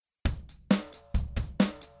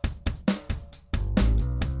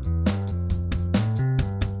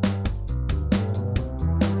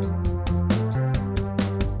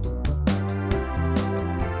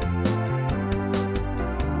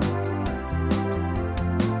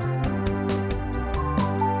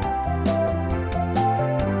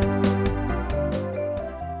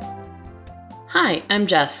Hi, I'm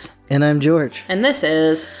Jess. And I'm George. And this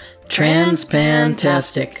is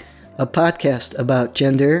Transpantastic, a podcast about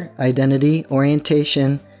gender, identity,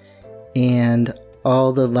 orientation, and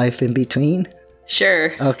all the life in between.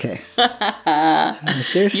 Sure. Okay.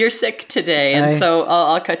 You're sick today, and so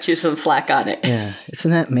I'll cut you some slack on it. Yeah, it's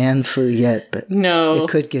not man flu yet, but no, it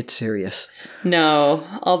could get serious. No,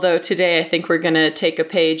 although today I think we're going to take a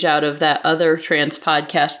page out of that other trans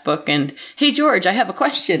podcast book and, hey, George, I have a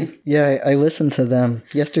question. Yeah, I listened to them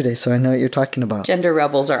yesterday, so I know what you're talking about. Gender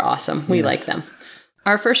rebels are awesome. We like them.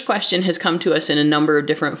 Our first question has come to us in a number of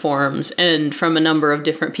different forms and from a number of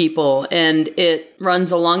different people, and it runs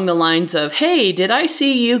along the lines of, hey, did I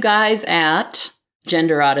see you guys at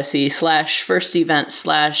Gender Odyssey / First Event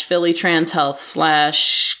 / Philly Trans Health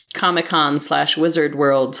 / Comic-Con / Wizard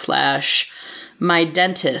World / My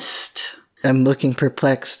Dentist? I'm looking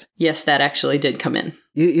perplexed. Yes, that actually did come in.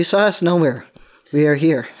 You saw us nowhere. We are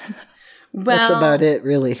here. Well, that's about it,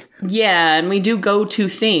 really. Yeah, and we do go to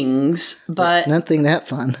things, but nothing that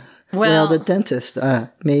fun. Well, the dentist,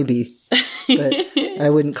 maybe. But I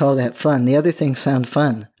wouldn't call that fun. The other things sound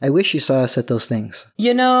fun. I wish you saw us at those things.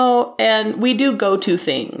 You know, and we do go to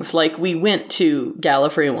things. Like, we went to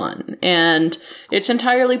Gallifrey One, and it's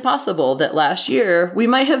entirely possible that last year we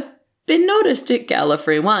might have been noticed at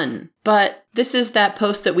Gallifrey One. But this is that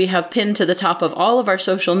post that we have pinned to the top of all of our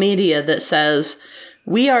social media that says,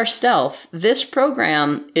 we are Stealth. This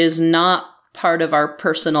program is not part of our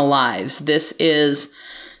personal lives. This is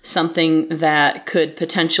something that could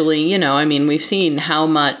potentially, we've seen how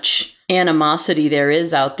much animosity there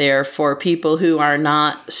is out there for people who are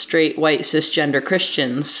not straight, white, cisgender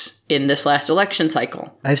Christians in this last election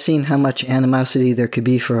cycle. I've seen how much animosity there could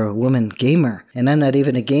be for a woman gamer, and I'm not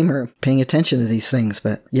even a gamer paying attention to these things,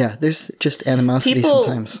 but yeah, there's just animosity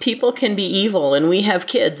sometimes. People can be evil, and we have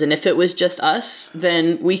kids, and if it was just us,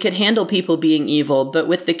 then we could handle people being evil, but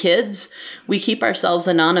with the kids, we keep ourselves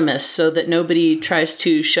anonymous so that nobody tries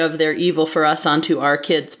to shove their evil for us onto our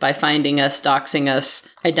kids by finding us, doxing us,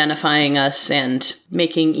 identifying us, and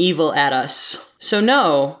making evil at us. So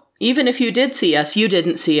no, even if you did see us, you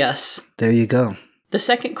didn't see us. There you go. The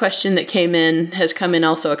second question that came in has come in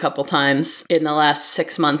also a couple times in the last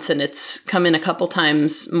 6 months, and it's come in a couple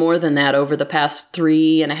times more than that over the past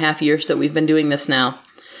 3.5 years that we've been doing this now.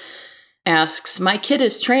 Asks, my kid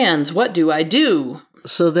is trans, what do I do?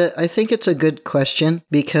 So I think it's a good question,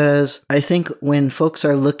 because I think when folks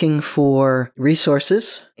are looking for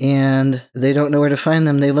resources and they don't know where to find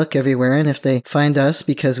them, they look everywhere. And if they find us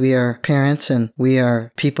because we are parents and we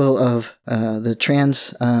are people of the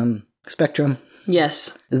trans spectrum,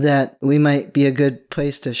 yes, that we might be a good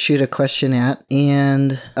place to shoot a question at.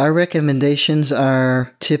 And our recommendations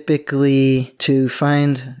are typically to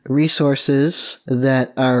find resources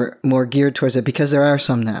that are more geared towards it, because there are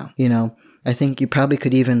some now, I think you probably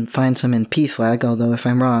could even find some in PFLAG, although if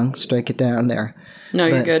I'm wrong, strike it down there. No,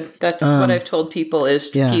 you're good. That's what I've told people is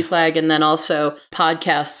PFLAG, and then also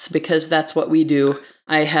podcasts, because that's what we do.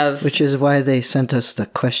 Which is why they sent us the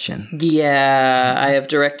question. Yeah, I have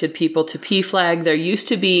directed people to PFLAG. There used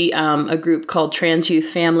to be a group called Trans Youth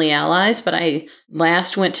Family Allies, but I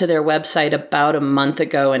last went to their website about a month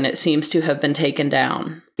ago, and it seems to have been taken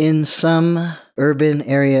down. In some urban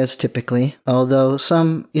areas, typically, although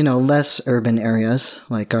some, less urban areas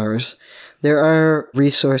like ours, there are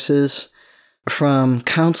resources from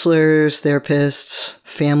counselors, therapists,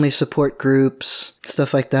 family support groups,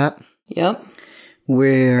 stuff like that. Yep.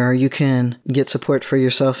 Where you can get support for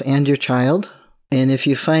yourself and your child. And if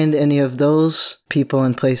you find any of those people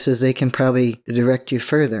and places, they can probably direct you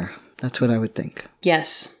further. That's what I would think.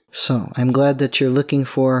 Yes. So I'm glad that you're looking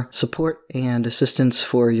for support and assistance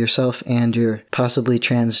for yourself and your possibly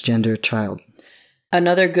transgender child.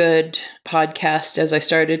 Another good podcast, as I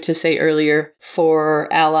started to say earlier,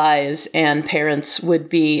 for allies and parents would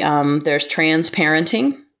be there's Trans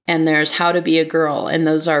Parenting and there's How to Be a Girl. And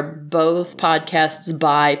those are both podcasts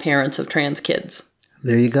by parents of trans kids.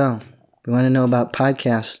 There you go. If you want to know about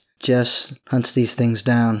podcasts, Jess hunts these things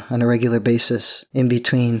down on a regular basis in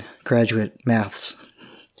between graduate maths.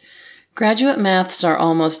 Graduate maths are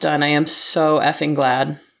almost done. I am so effing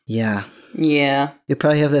glad. Yeah. Yeah. You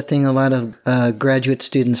probably have that thing a lot of graduate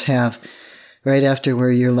students have right after,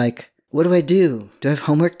 where you're like, what do I do? Do I have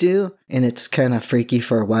homework due? And it's kind of freaky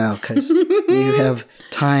for a while because you have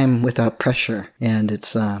time without pressure, and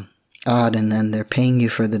it's odd, and then they're paying you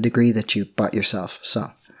for the degree that you bought yourself.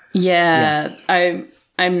 So yeah.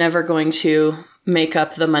 I'm never going to make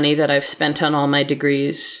up the money that I've spent on all my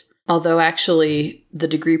degrees. Although actually the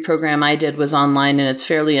degree program I did was online and it's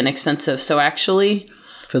fairly inexpensive. So actually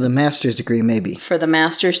For the master's degree, maybe. For the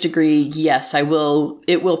master's degree, yes, I will.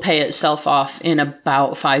 It will pay itself off in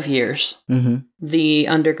about 5 years. Mm-hmm. The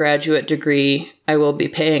undergraduate degree I will be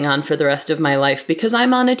paying on for the rest of my life because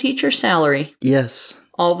I'm on a teacher's salary. Yes.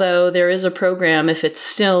 Although there is a program, if it's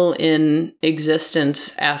still in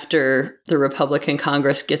existence after the Republican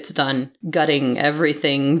Congress gets done gutting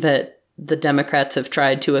everything that the Democrats have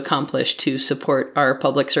tried to accomplish to support our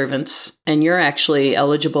public servants. And you're actually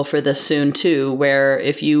eligible for this soon, too, where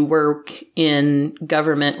if you work in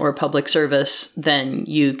government or public service, then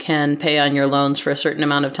you can pay on your loans for a certain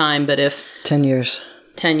amount of time. But if 10 years.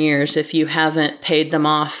 10 years, if you haven't paid them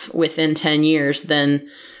off within 10 years, then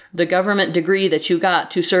the government degree that you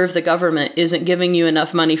got to serve the government isn't giving you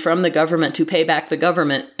enough money from the government to pay back the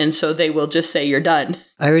government, and so they will just say you're done.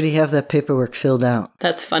 I already have that paperwork filled out.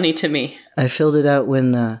 That's funny to me. I filled it out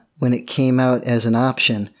when it came out as an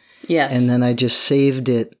option. Yes. And then I just saved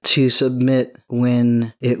it to submit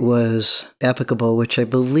when it was applicable, which I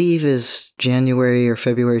believe is January or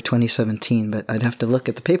February 2017, but I'd have to look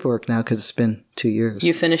at the paperwork now because it's been 2 years.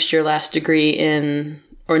 You finished your last degree in...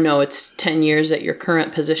 Or no, it's 10 years at your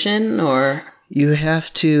current position, or? You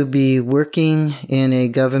have to be working in a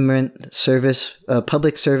government service, a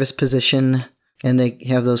public service position, and they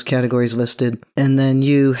have those categories listed. And then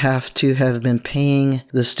you have to have been paying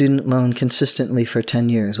the student loan consistently for 10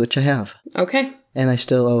 years, which I have. Okay. And I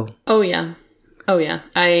still owe. Oh, yeah. Oh, yeah.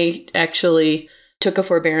 I actually took a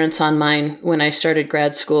forbearance on mine when I started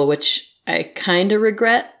grad school, which I kind of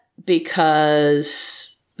regret because...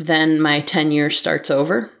 then my 10 years starts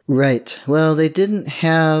over. Right. Well, they didn't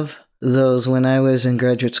have those when I was in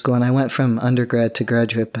graduate school, and I went from undergrad to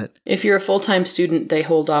graduate, but... If you're a full-time student, they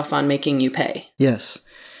hold off on making you pay. Yes.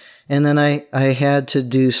 And then I had to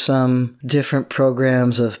do some different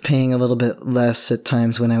programs of paying a little bit less at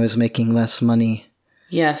times when I was making less money.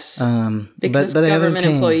 Yes. Because but government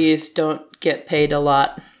employees don't get paid a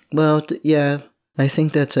lot. Well, yeah. I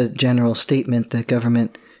think that's a general statement that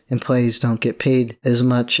government employees don't get paid as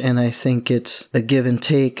much, and I think it's a give and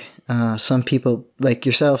take. Some people, like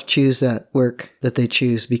yourself, choose that work that they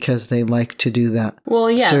choose because they like to do that.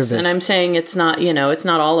 Well, yes, service. And I'm saying it's not, it's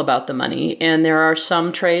not all about the money, and there are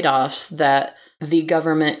some trade-offs that the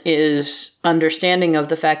government is understanding of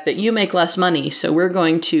the fact that you make less money, so we're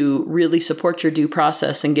going to really support your due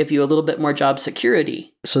process and give you a little bit more job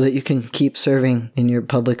security. So that you can keep serving in your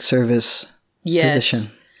public service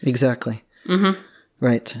position. Exactly. Mm-hmm.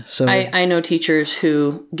 Right. So I know teachers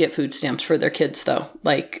who get food stamps for their kids, though.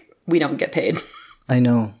 Like, we don't get paid. I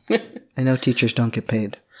know. I know teachers don't get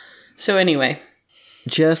paid. So anyway.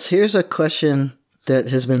 Jess, here's a question that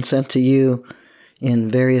has been sent to you in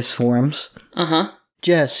various forms. Uh-huh.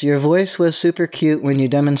 Jess, your voice was super cute when you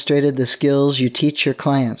demonstrated the skills you teach your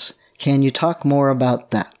clients. Can you talk more about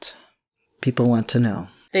that? People want to know.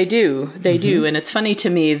 They do. They do. And it's funny to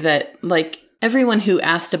me that, like, everyone who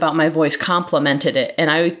asked about my voice complimented it,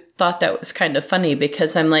 and I thought that was kind of funny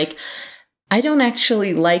because I'm like, I don't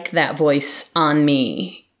actually like that voice on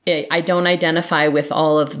me. I don't identify with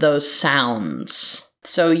all of those sounds.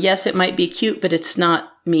 So yes, it might be cute, but it's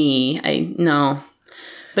not me. No.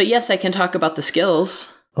 But yes, I can talk about the skills.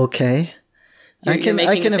 Okay. You're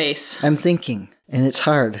making a face. I'm thinking, and it's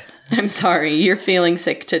hard. I'm sorry, you're feeling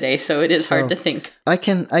sick today, so it is hard to think. I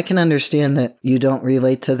can understand that you don't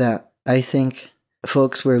relate to that. I think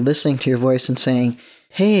folks were listening to your voice and saying,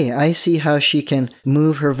 hey, I see how she can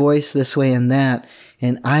move her voice this way and that,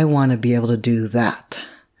 and I want to be able to do that.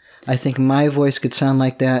 I think my voice could sound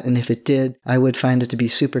like that, and if it did, I would find it to be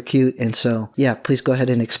super cute, and so, yeah, please go ahead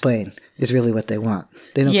and explain, is really what they want.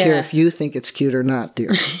 They don't care if you think it's cute or not,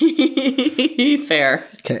 dear. Fair.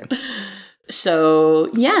 Okay. So,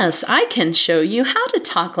 yes, I can show you how to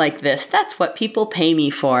talk like this. That's what people pay me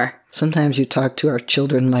for. Sometimes you talk to our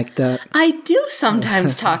children like that. I do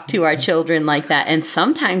sometimes talk to our children like that, and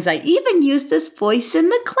sometimes I even use this voice in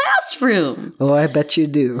the classroom. Oh, I bet you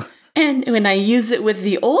do. And when I use it with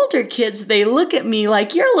the older kids, they look at me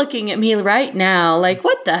like you're looking at me right now, like,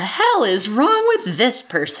 what the hell is wrong with this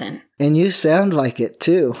person? And you sound like it,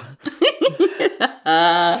 too.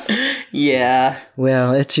 Yeah.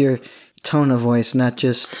 Well, it's your tone of voice, not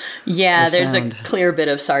just there's a clear bit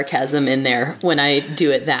of sarcasm in there when I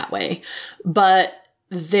do it that way. But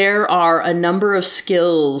there are a number of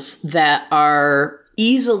skills that are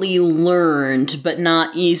easily learned, but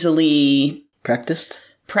not easily practiced,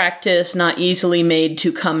 not easily made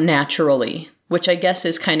to come naturally, which I guess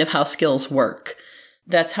is kind of how skills work.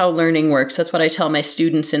 That's how learning works. That's what I tell my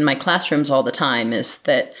students in my classrooms all the time, is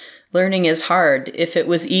that learning is hard. If it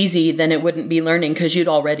was easy, then it wouldn't be learning because you'd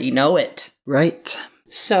already know it. Right.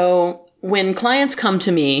 So when clients come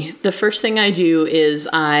to me, the first thing I do is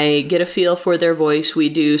I get a feel for their voice. We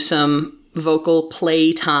do some vocal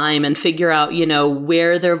play time and figure out,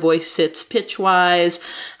 where their voice sits pitch-wise,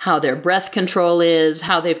 how their breath control is,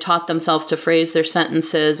 how they've taught themselves to phrase their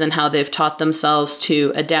sentences, and how they've taught themselves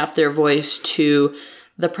to adapt their voice to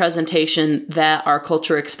the presentation that our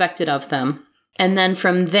culture expected of them. And then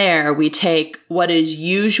from there, we take what is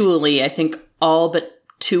usually, I think all but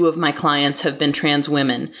 2 of my clients have been trans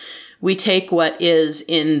women. We take what is,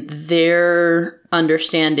 in their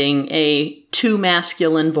understanding, a too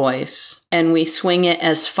masculine voice, and we swing it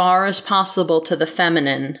as far as possible to the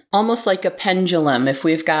feminine, almost like a pendulum. If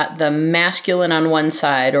we've got the masculine on one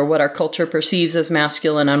side, or what our culture perceives as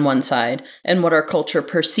masculine on one side, and what our culture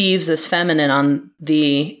perceives as feminine on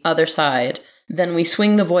the other side, then we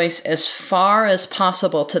swing the voice as far as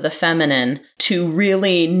possible to the feminine to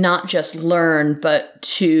really not just learn, but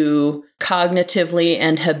to cognitively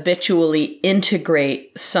and habitually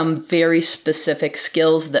integrate some very specific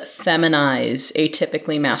skills that feminize a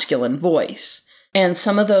typically masculine voice. And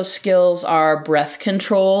some of those skills are breath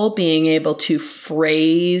control, being able to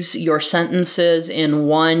phrase your sentences in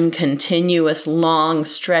one continuous, long,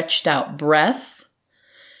 stretched out breath.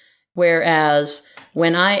 Whereas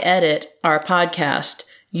when I edit our podcast,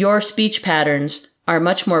 your speech patterns are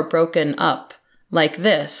much more broken up like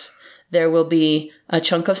this. There will be a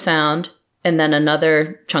chunk of sound, and then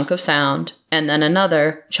another chunk of sound, and then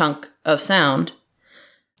another chunk of sound.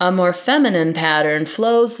 A more feminine pattern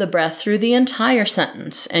flows the breath through the entire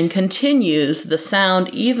sentence and continues the sound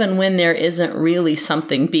even when there isn't really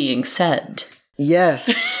something being said. Yes,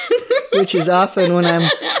 which is often when I'm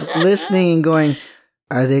listening and going,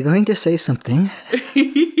 are they going to say something?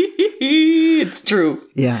 It's true.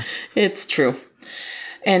 Yeah. It's true.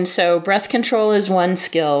 And so breath control is one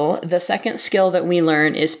skill. The second skill that we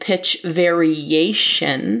learn is pitch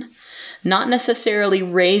variation, not necessarily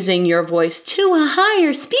raising your voice to a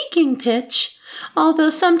higher speaking pitch,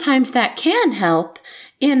 although sometimes that can help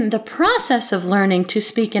in the process of learning to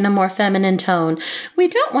speak in a more feminine tone. We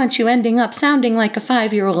don't want you ending up sounding like a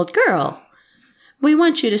 5-year-old girl. We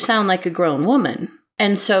want you to sound like a grown woman.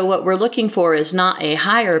 And so what we're looking for is not a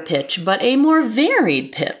higher pitch, but a more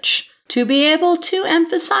varied pitch, to be able to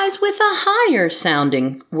emphasize with a higher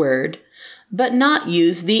sounding word, but not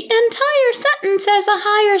use the entire sentence as a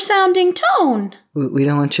higher sounding tone. We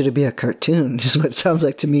don't want you to be a cartoon, is what it sounds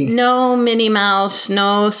like to me. No Minnie Mouse,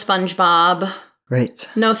 no SpongeBob. Right.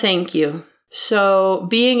 No thank you. So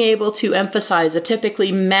being able to emphasize a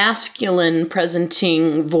typically masculine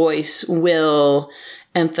presenting voice will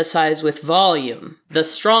emphasize with volume. The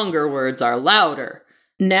stronger words are louder.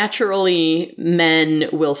 Naturally, men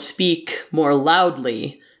will speak more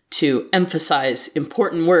loudly to emphasize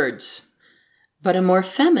important words. But a more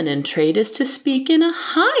feminine trait is to speak in a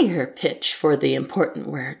higher pitch for the important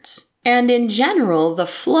words. And in general, the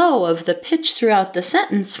flow of the pitch throughout the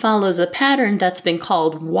sentence follows a pattern that's been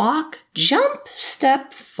called walk, jump,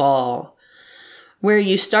 step, fall, where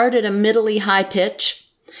you start at a middly high pitch,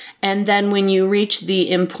 and then when you reach the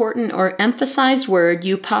important or emphasized word,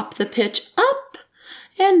 you pop the pitch up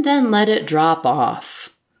and then let it drop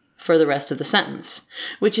off for the rest of the sentence,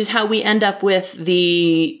 which is how we end up with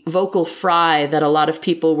the vocal fry that a lot of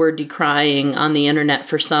people were decrying on the internet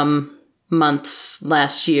for some months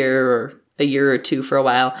last year or a year or two for a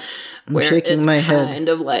while, where shaking it's my kind head.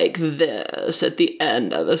 of like this at the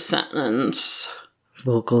end of a sentence.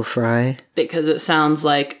 Vocal fry? Because it sounds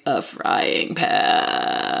like a frying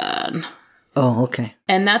pan. Oh, okay.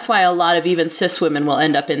 And that's why a lot of even cis women will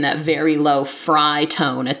end up in that very low fry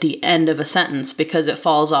tone at the end of a sentence because it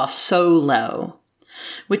falls off so low,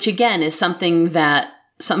 which again is something that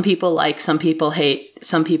some people like, some people hate,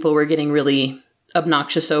 some people were getting really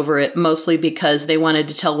obnoxious over it, mostly because they wanted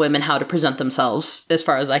to tell women how to present themselves, as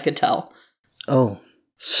far as I could tell. Oh,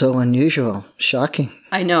 so unusual. Shocking.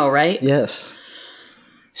 I know, right? Yes.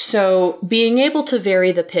 So, being able to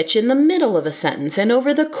vary the pitch in the middle of a sentence and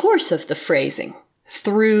over the course of the phrasing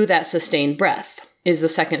through that sustained breath is the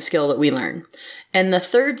second skill that we learn. And the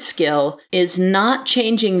third skill is not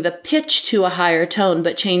changing the pitch to a higher tone,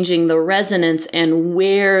 but changing the resonance and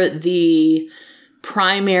where the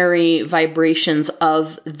primary vibrations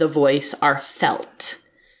of the voice are felt.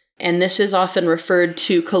 And this is often referred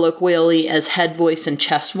to colloquially as head voice and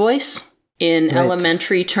chest voice. In Right.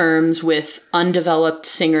 elementary terms with undeveloped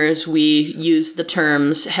singers, we use the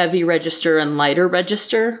terms heavy register and lighter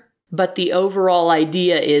register. But the overall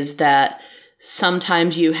idea is that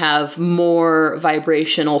sometimes you have more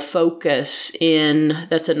vibrational focus in,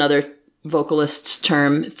 that's another vocalist's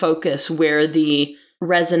term, focus, where the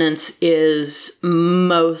resonance is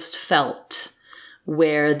most felt,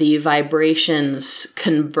 where the vibrations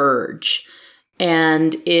converge.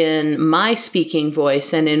 And in my speaking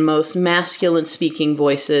voice, and in most masculine speaking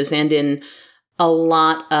voices, and in a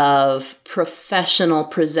lot of professional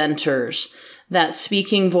presenters, that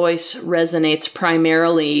speaking voice resonates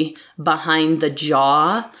primarily behind the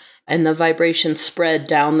jaw, and the vibrations spread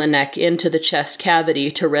down the neck into the chest cavity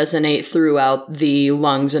to resonate throughout the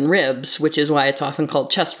lungs and ribs, which is why it's often called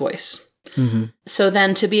chest voice. Mm-hmm. So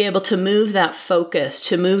then to be able to move that focus,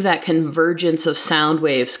 to move that convergence of sound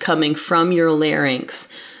waves coming from your larynx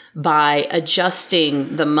by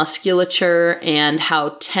adjusting the musculature and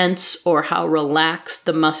how tense or how relaxed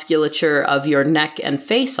the musculature of your neck and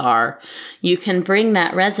face are, you can bring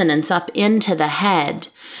that resonance up into the head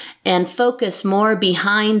and focus more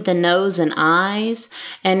behind the nose and eyes.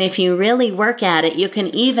 And if you really work at it, you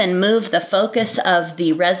can even move the focus of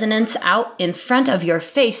the resonance out in front of your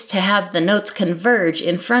face to have the notes converge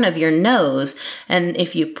in front of your nose. And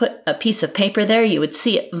if you put a piece of paper there, you would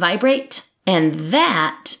see it vibrate. And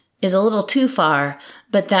that is a little too far,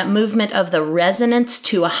 but that movement of the resonance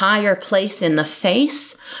to a higher place in the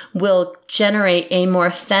face will generate a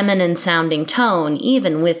more feminine sounding tone,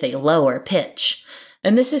 even with a lower pitch.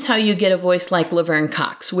 And this is how you get a voice like Laverne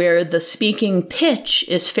Cox, where the speaking pitch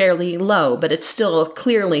is fairly low, but it's still a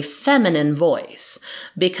clearly feminine voice,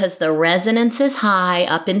 because the resonance is high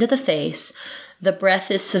up into the face, the breath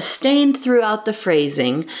is sustained throughout the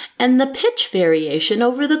phrasing, and the pitch variation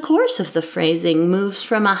over the course of the phrasing moves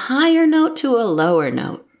from a higher note to a lower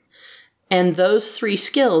note. And those three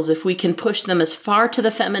skills, if we can push them as far to the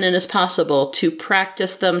feminine as possible, to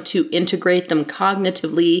practice them, to integrate them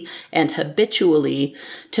cognitively and habitually,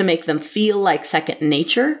 to make them feel like second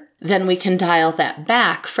nature, then we can dial that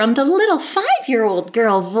back from the little 5-year-old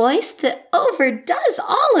girl voice that overdoes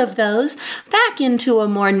all of those back into a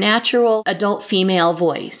more natural adult female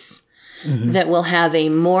voice. Mm-hmm. That will have a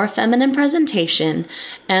more feminine presentation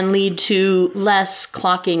and lead to less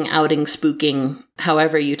clocking, outing, spooking,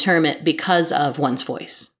 however you term it, because of one's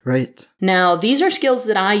voice. Right. Now, these are skills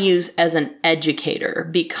that I use as an educator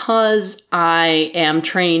because I am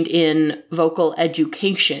trained in vocal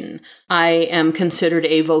education. I am considered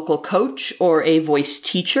a vocal coach or a voice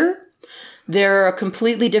teacher. They're a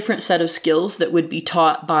completely different set of skills that would be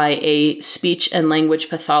taught by a speech and language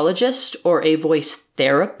pathologist or a voice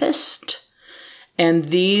therapist. And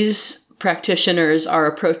these practitioners are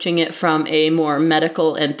approaching it from a more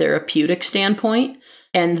medical and therapeutic standpoint.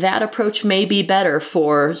 And that approach may be better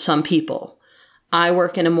for some people. I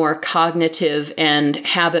work in a more cognitive and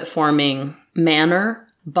habit-forming manner,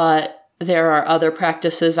 but there are other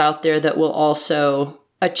practices out there that will also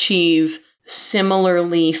achieve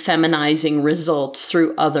similarly feminizing results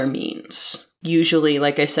through other means. Usually,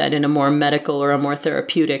 like I said, in a more medical or a more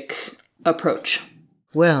therapeutic approach.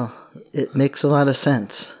 Well, it makes a lot of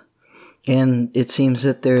sense. And it seems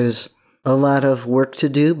that there's a lot of work to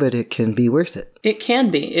do, but it can be worth it. It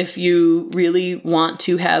can be if you really want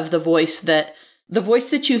to have the voice that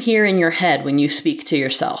you hear in your head when you speak to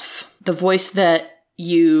yourself, the voice that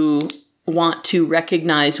you want to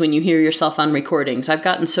recognize when you hear yourself on recordings. I've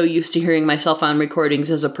gotten so used to hearing myself on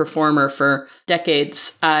recordings as a performer for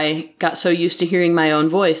decades. I got so used to hearing my own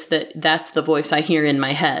voice that that's the voice I hear in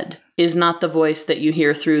my head. Is not the voice that you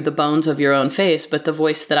hear through the bones of your own face, but the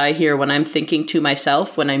voice that I hear when I'm thinking to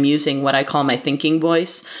myself, when I'm using what I call my thinking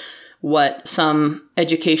voice, what some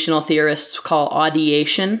educational theorists call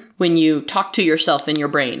audiation, when you talk to yourself in your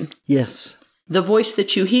brain. Yes. The voice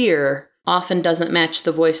that you hear often doesn't match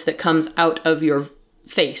the voice that comes out of your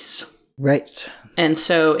face. Right. And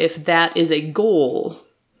so if that is a goal,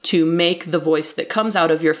 to make the voice that comes out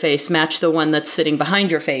of your face match the one that's sitting behind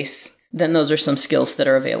your face, then those are some skills that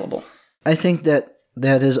are available. I think that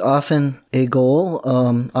is often a goal.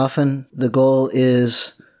 Often the goal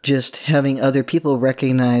is just having other people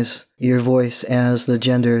recognize your voice as the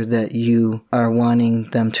gender that you are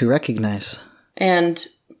wanting them to recognize. And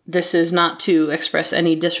this is not to express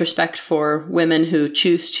any disrespect for women who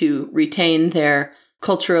choose to retain their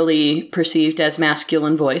culturally perceived as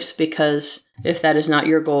masculine voice, because if that is not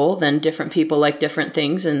your goal, then different people like different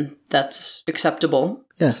things, and that's acceptable.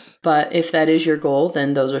 Yes. But if that is your goal,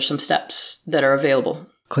 then those are some steps that are available.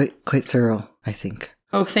 Quite thorough, I think.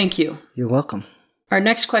 Oh, thank you. You're welcome. Our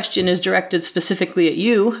next question is directed specifically at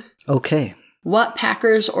you. Okay. What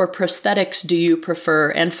packers or prosthetics do you prefer,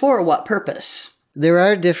 and for what purpose? There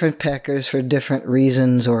are different packers for different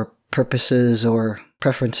reasons or purposes or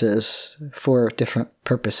preferences for different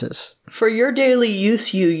purposes. For your daily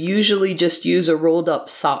use, you usually just use a rolled up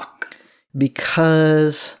sock.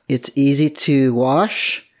 Because it's easy to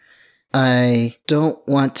wash I don't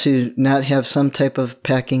want to not have some type of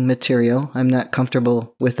packing material. I'm not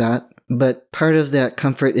comfortable with that. But part of that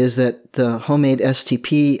comfort is that the homemade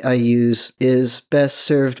STP I use is best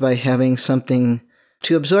served by having something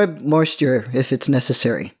to absorb moisture if it's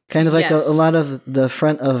necessary. Kind of like Yes. a lot of the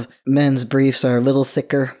front of men's briefs are a little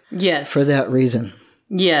thicker Yes. for that reason.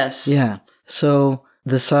 Yes. Yeah. So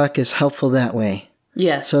the sock is helpful that way.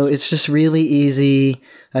 Yes. So it's just really easy.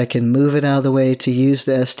 I can move it out of the way to use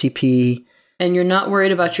the STP. And you're not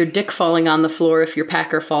worried about your dick falling on the floor if your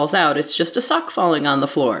packer falls out. It's just a sock falling on the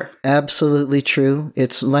floor. Absolutely true.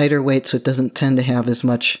 It's lighter weight, so it doesn't tend to have as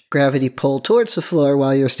much gravity pull towards the floor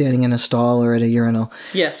while you're standing in a stall or at a urinal.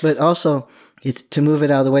 Yes. But also, it's to move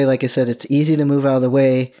it out of the way. Like I said, it's easy to move out of the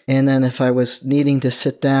way. And then if I was needing to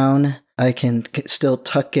sit down, I can still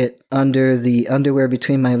tuck it under the underwear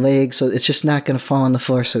between my legs, so it's just not going to fall on the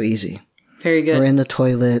floor so easy. Very good. Or in the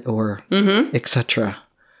toilet or etc.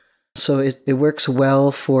 So it works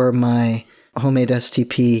well for my homemade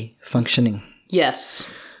STP functioning. Yes.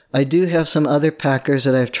 I do have some other packers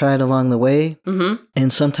that I've tried along the way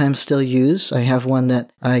and sometimes still use. I have one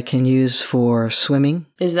that I can use for swimming.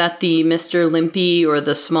 Is that the Mr. Limpy or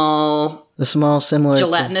the small The small, similar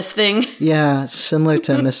gelatinous thing? Yeah, similar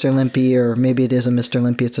to Mr. Limpy, or maybe it is a Mr.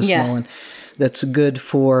 Limpy. It's a Yeah. small one. That's good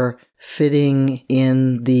for fitting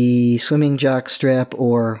in the swimming jock strap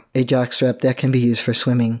or a jock strap that can be used for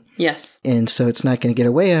swimming. Yes. And so it's not going to get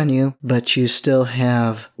away on you, but you still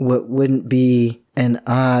have what wouldn't be an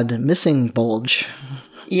odd missing bulge.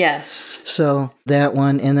 Yes. So that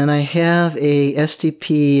one. And then I have a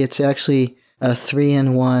STP. It's actually a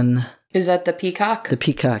 3-in-1. Is that the Peacock? The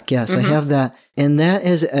Peacock, yes. I have that. And that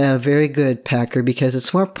is a very good packer because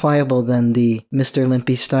it's more pliable than the Mr.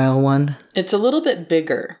 Limpy style one. It's a little bit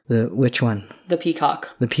bigger, Which one? the Peacock.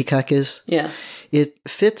 The Peacock is? Yeah. It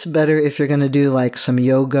fits better if you're going to do like some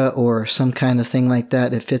yoga or some kind of thing like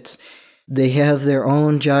that. It fits. They have their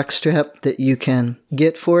own jock strap that you can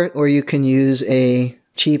get for it, or you can use a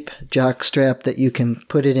cheap jock strap that you can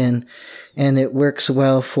put it in, and it works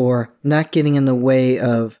well for not getting in the way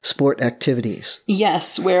of sport activities.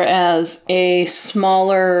 Yes, whereas a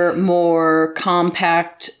smaller, more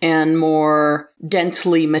compact, and more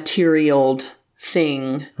densely materialed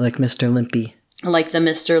thing, Like Mr. Limpy. like the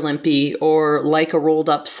Mr. Limpy or like a rolled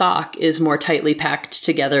up sock, is more tightly packed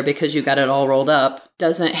together because you got it all rolled up,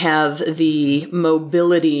 doesn't have the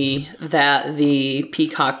mobility that the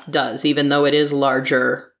Peacock does, even though it is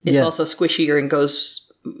larger. It's Yeah. also squishier and goes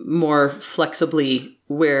more flexibly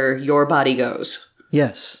where your body goes.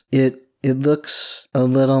 Yes, it looks a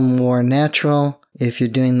little more natural if you're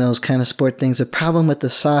doing those kind of sport things. The problem with the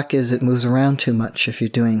sock is it moves around too much if you're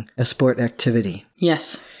doing a sport activity.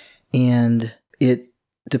 Yes. And it,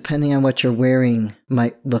 depending on what you're wearing,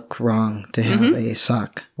 might look wrong to have a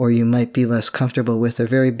sock. Or you might be less comfortable with a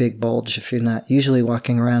very big bulge if you're not usually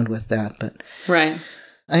walking around with that. But Right.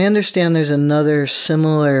 I understand there's another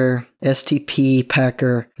similar STP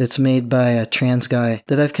packer that's made by a trans guy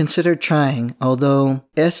that I've considered trying, although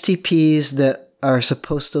STPs that are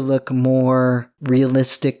supposed to look more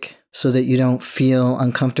realistic so that you don't feel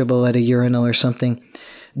uncomfortable at a urinal or something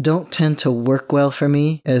don't tend to work well for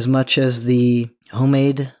me as much as the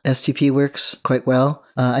homemade STP works quite well.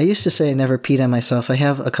 I used to say I never peed on myself. I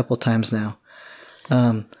have a couple times now.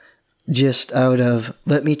 Just out of,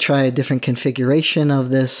 let me try a different configuration of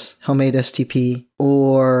this homemade STP.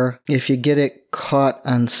 Or if you get it caught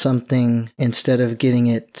on something instead of getting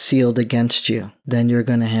it sealed against you, then you're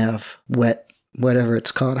going to have wet, whatever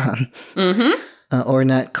it's caught on. Or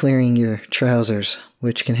not clearing your trousers,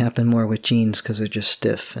 which can happen more with jeans because they're just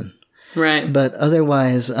stiff. Right. But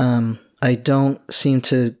otherwise, I don't seem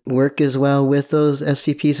to work as well with those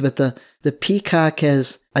STPs. But the Peacock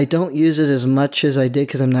has, I don't use it as much as I did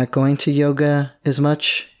because I'm not going to yoga as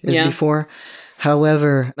much as before.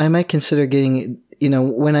 However, I might consider getting,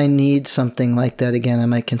 when I need something like that again, I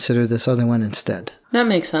might consider this other one instead. That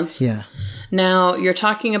makes sense. Yeah. Now, you're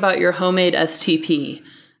talking about your homemade STP.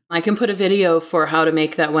 I can put a video for how to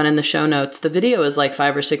make that one in the show notes. The video is like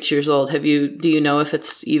 5 or 6 years old. Do you know if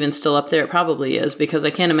it's even still up there? It probably is, because I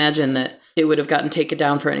can't imagine that it would have gotten taken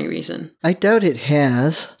down for any reason. I doubt it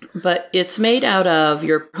has. But it's made out of,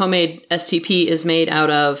 your homemade STP is made out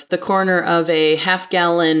of the corner of a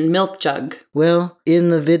half-gallon milk jug. Well, in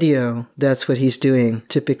the video, that's what he's doing.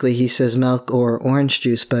 Typically, he says milk or orange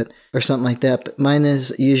juice, or something like that. But mine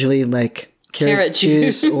is usually like carrot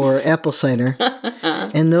juice or apple cider.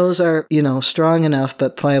 And those are, strong enough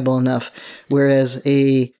but pliable enough. Whereas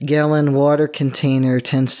a gallon water container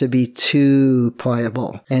tends to be too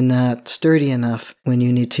pliable and not sturdy enough when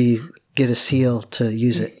you need to get a seal to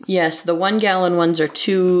use it. Yes, the 1 gallon ones are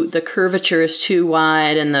the curvature is too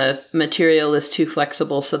wide and the material is too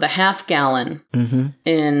flexible. So the half gallon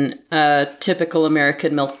in a typical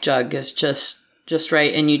American milk jug is just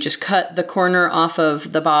right. And you just cut the corner off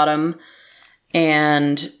of the bottom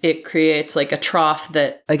and it creates like a trough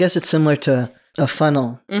that... I guess it's similar to a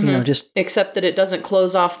funnel, just... Except that it doesn't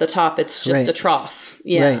close off the top. It's just a trough.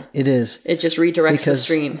 Yeah. Right, it is. It just redirects the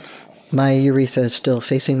stream. My urethra is still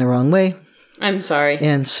facing the wrong way. I'm sorry.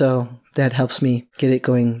 And so that helps me get it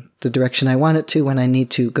going the direction I want it to when I need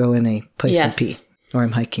to go in a place and pee. Or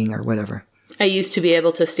I'm hiking or whatever. I used to be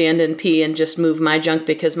able to stand and pee and just move my junk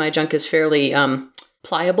because my junk is fairly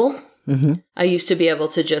pliable. I used to be able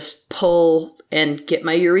to just pull and get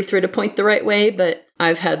my urethra to point the right way, but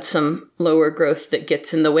I've had some lower growth that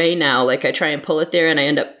gets in the way now. Like I try and pull it there and I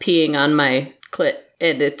end up peeing on my clit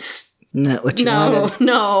and it's... Not what you wanted.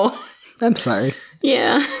 No. I'm sorry.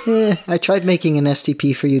 Yeah. I tried making an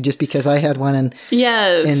STP for you just because I had one and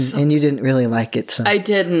you didn't really like it. So I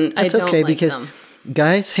didn't. That's I don't okay like because them.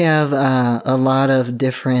 Guys have a lot of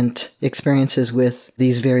different experiences with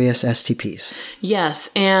these various STPs.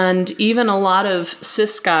 Yes, and even a lot of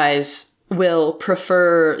cis guys will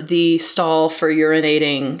prefer the stall for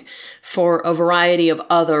urinating for a variety of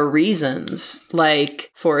other reasons.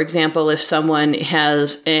 Like, for example, if someone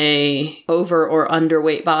has a over or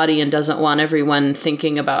underweight body and doesn't want everyone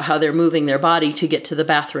thinking about how they're moving their body to get to the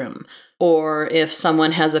bathroom. Or if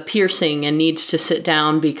someone has a piercing and needs to sit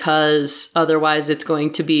down because otherwise it's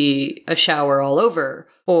going to be a shower all over.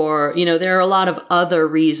 Or, there are a lot of other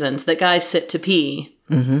reasons that guys sit to pee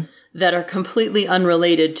that are completely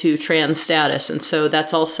unrelated to trans status. And so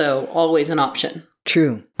that's also always an option.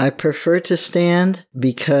 True. I prefer to stand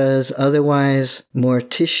because otherwise more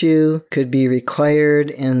tissue could be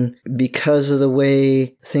required, and because of the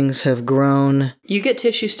way things have grown... You get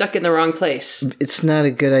tissue stuck in the wrong place. It's not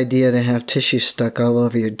a good idea to have tissue stuck all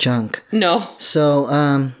over your junk. No.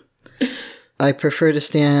 So, I prefer to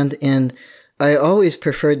stand, and I always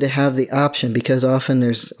preferred to have the option because often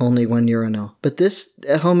there's only one urinal. But this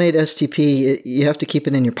homemade STP, you have to keep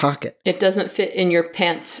it in your pocket. It doesn't fit in your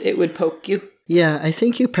pants. It would poke you. Yeah, I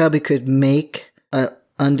think you probably could make a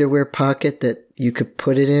underwear pocket that you could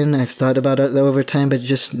put it in. I've thought about it over time, but it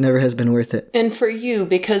just never has been worth it. And for you,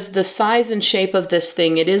 because the size and shape of this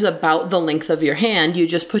thing, it is about the length of your hand. You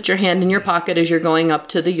just put your hand in your pocket as you're going up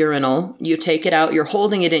to the urinal. You take it out. You're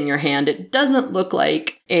holding it in your hand. It doesn't look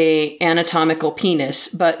like a anatomical penis,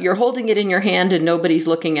 but you're holding it in your hand and nobody's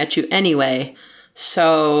looking at you anyway.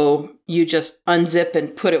 So you just unzip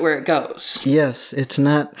and put it where it goes. Yes, it's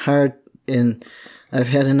not hard. And I've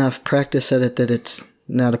had enough practice at it that it's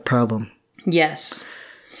not a problem. Yes.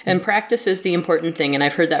 And practice is the important thing, and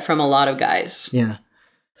I've heard that from a lot of guys. Yeah.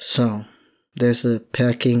 So, there's the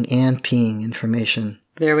packing and peeing information.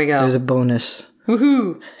 There we go. There's a bonus.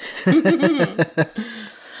 Woohoo!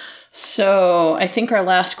 So, I think our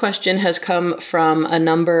last question has come from a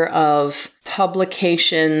number of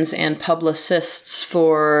publications and publicists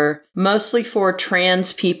mostly for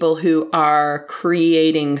trans people who are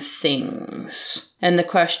creating things. And the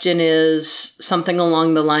question is something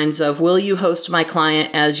along the lines of, will you host my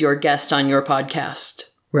client as your guest on your podcast?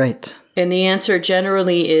 Right. And the answer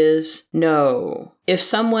generally is no. If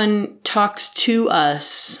someone talks to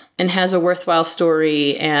us and has a worthwhile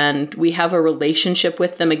story and we have a relationship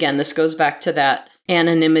with them, again, this goes back to that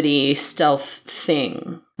anonymity stealth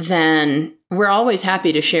thing, then we're always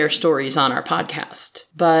happy to share stories on our podcast.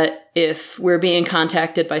 But if we're being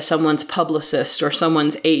contacted by someone's publicist or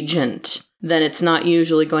someone's agent, then it's not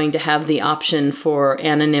usually going to have the option for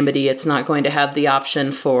anonymity. It's not going to have the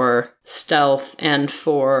option for stealth and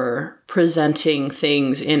for presenting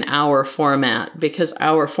things in our format, because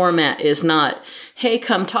our format is not, hey,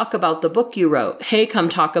 come talk about the book you wrote. Hey, come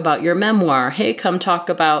talk about your memoir. Hey, come talk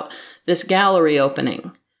about this gallery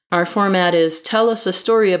opening. Our format is, tell us a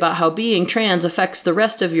story about how being trans affects the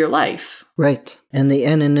rest of your life. Right. And the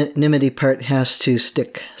anonymity part has to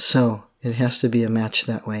stick. So it has to be a match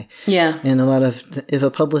that way. Yeah. And if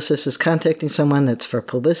a publicist is contacting someone that's for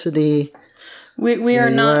publicity, we are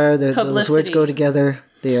not publicity. Those words go together.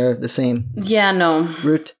 They are the same. Yeah, no.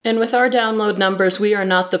 Root. And with our download numbers, we are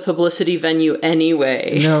not the publicity venue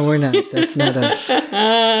anyway. No, we're not. That's not us.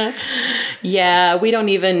 Yeah, we don't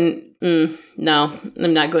even... no,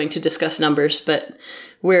 I'm not going to discuss numbers, but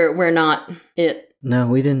we're not it. No,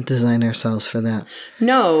 we didn't design ourselves for that.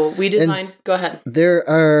 No, we designed... Go ahead. There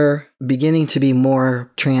are beginning to be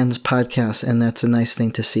more trans podcasts, and that's a nice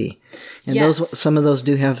thing to see. And yes. Some of those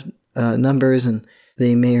do have numbers, and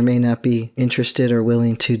they may or may not be interested or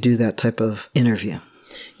willing to do that type of interview.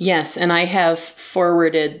 Yes, and I have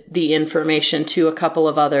forwarded the information to a couple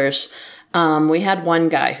of others. We had one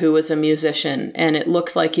guy who was a musician, and it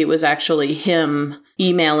looked like it was actually him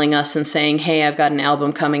emailing us and saying, hey, I've got an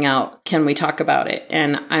album coming out. Can we talk about it?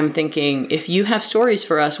 And I'm thinking, if you have stories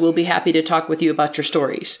for us, we'll be happy to talk with you about your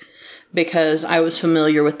stories. Because I was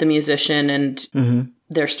familiar with the musician and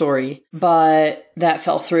their story, but that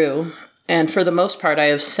fell through. And for the most part, I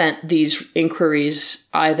have sent these inquiries.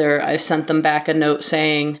 Either I've sent them back a note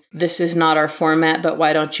saying, this is not our format, but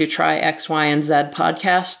why don't you try X, Y, and Z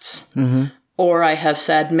podcasts? Or I have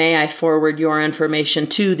said, may I forward your information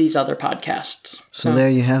to these other podcasts? So there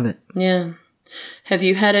you have it. Yeah. Have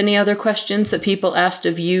you had any other questions that people asked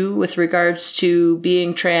of you with regards to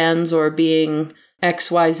being trans or being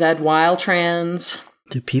XYZ while trans?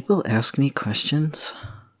 Do people ask me questions?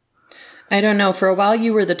 I don't know. For a while,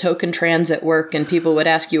 you were the token trans at work, and people would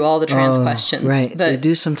ask you all the trans questions. Right. But they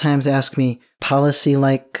do sometimes ask me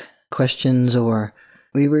policy-like questions, or,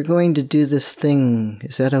 we were going to do this thing.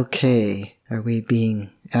 Is that okay? Are we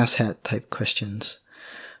being asshat type questions?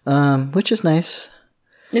 Which is nice.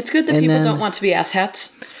 It's good that people don't want to be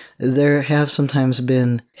asshats. There have sometimes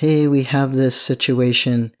been, hey, we have this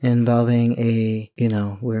situation involving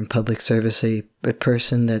we're in public service, a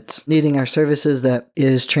person that's needing our services that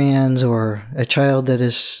is trans, or a child that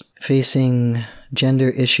is facing gender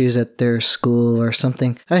issues at their school or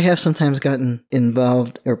something. I have sometimes gotten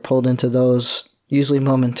involved or pulled into those, usually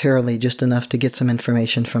momentarily, just enough to get some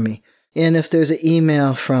information from me. And if there's an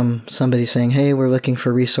email from somebody saying, hey, we're looking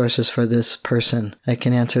for resources for this person, I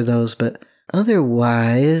can answer those, but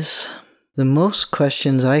otherwise, the most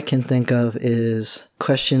questions I can think of is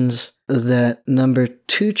questions that number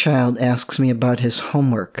 2 child asks me about his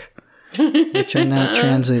homework, which are not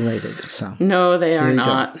trans-related. So no, they are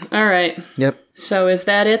not. Go. All right. Yep. So is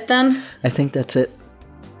that it then? I think that's it.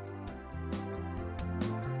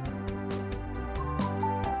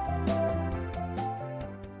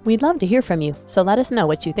 We'd love to hear from you, so let us know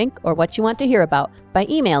what you think or what you want to hear about by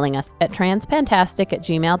emailing us at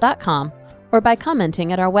transpantastic@gmail.com or by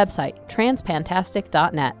commenting at our website,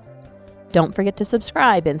 transpantastic.net. Don't forget to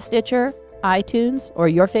subscribe in Stitcher, iTunes, or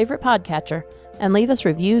your favorite podcatcher, and leave us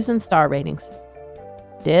reviews and star ratings.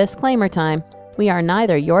 Disclaimer time. We are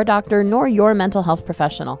neither your doctor nor your mental health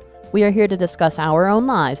professional. We are here to discuss our own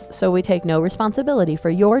lives, so we take no responsibility for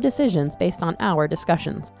your decisions based on our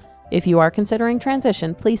discussions. If you are considering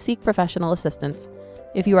transition, please seek professional assistance.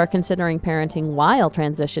 If you are considering parenting while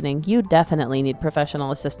transitioning, you definitely need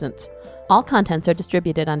professional assistance. All contents are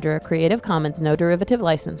distributed under a Creative Commons no derivative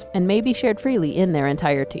license and may be shared freely in their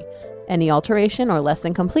entirety. Any alteration or less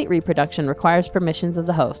than complete reproduction requires permissions of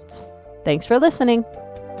the hosts. Thanks for listening.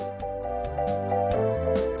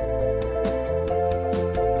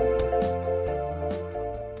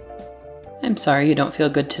 I'm sorry you don't feel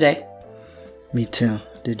good today. Me too.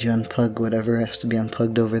 Did you unplug whatever has to be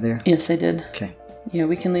unplugged over there? Yes, I did. Okay. Yeah,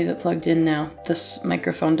 we can leave it plugged in now. This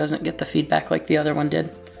microphone doesn't get the feedback like the other one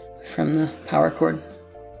did from the power cord.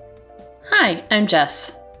 Hi, I'm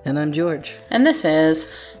Jess. And I'm George. And this is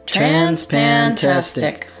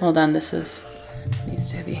Transpantastic. Hold on, needs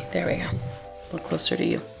to be, there we go. A little closer to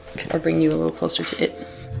you. Okay. Or bring you a little closer to it.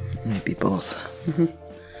 Maybe both.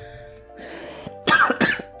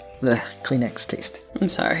 The Kleenex taste. I'm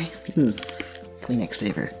sorry. Kleenex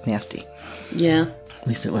flavor. Nasty. Yeah. At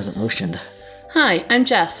least it wasn't lotioned. Hi, I'm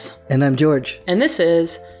Jess. And I'm George. And this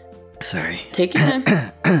is... Sorry. Take your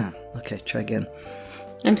time. Okay, try again.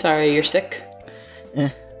 I'm sorry, you're sick.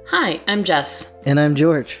 Hi, I'm Jess. And I'm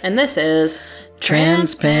George. And this is...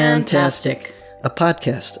 Transpantastic. A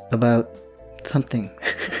podcast about something.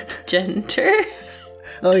 Gender?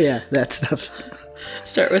 Oh yeah, that stuff.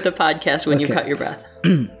 Start with a podcast when you cut your breath.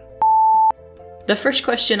 The first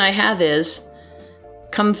question I have is...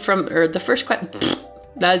 It's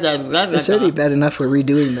already bad enough we're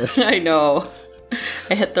redoing this. I know.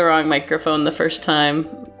 I hit the wrong microphone the first time.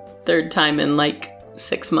 Third time in like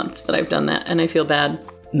 6 months that I've done that, and I feel bad.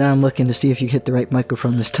 Now I'm looking to see if you hit the right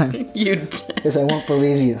microphone this time. Because I won't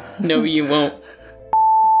believe you. No, you won't.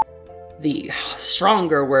 The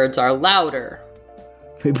stronger words are louder.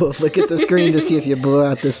 We both look at the screen to see if you blow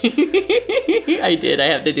out this. I did. I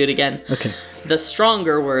have to do it again. Okay. The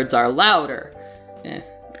stronger words are louder.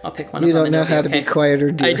 I'll pick one up. You don't know how to be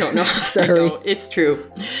quieter, do you? I don't know. Sorry. I know. It's true.